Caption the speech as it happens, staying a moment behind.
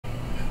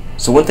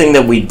So one thing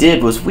that we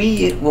did was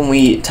when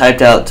we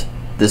typed out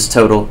this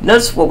total,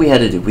 notice what we had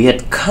to do. We had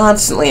to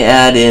constantly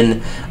add in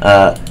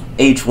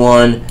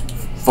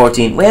H1,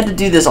 14. We had to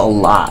do this a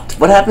lot.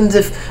 What happens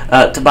if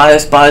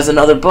Tobias buys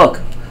another book?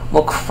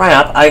 Well,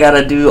 crap, I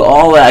gotta do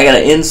all that. I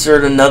gotta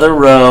insert another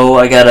row.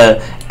 I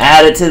gotta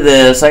add it to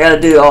this. I gotta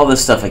do all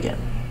this stuff again.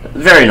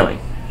 Very annoying.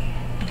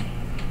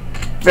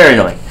 Very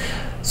annoying.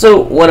 So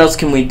what else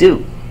can we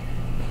do?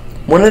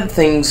 One of the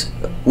things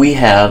we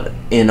have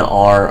in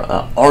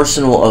our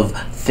arsenal of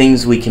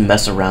things we can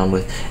mess around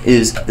with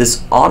is this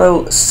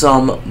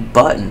AutoSum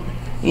button.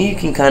 You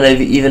can kind of,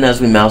 even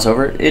as we mouse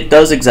over it, it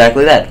does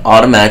exactly that.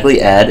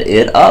 Automatically add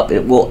it up.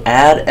 It will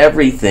add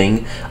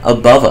everything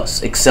above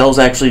us. Excel's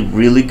actually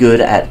really good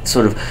at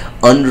sort of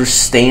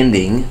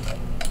understanding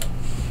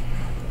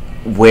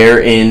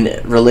where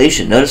in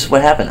relation. Notice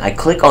what happened. I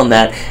click on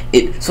that.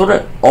 It sort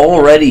of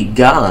already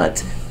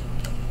got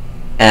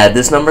add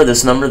this number,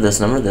 this number, this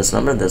number, this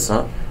number, this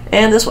number,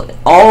 and this one.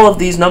 All of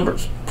these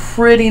numbers.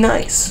 Pretty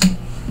nice.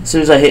 As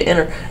soon as I hit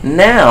enter.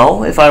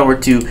 Now, if I were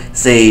to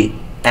say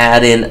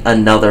add in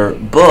another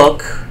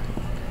book,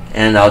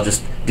 and I'll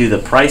just do the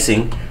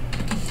pricing,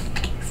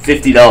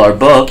 $50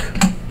 book,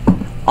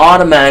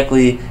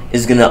 automatically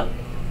is going to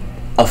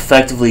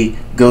effectively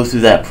go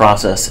through that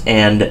process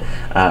and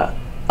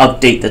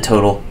update the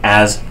total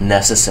as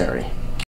necessary.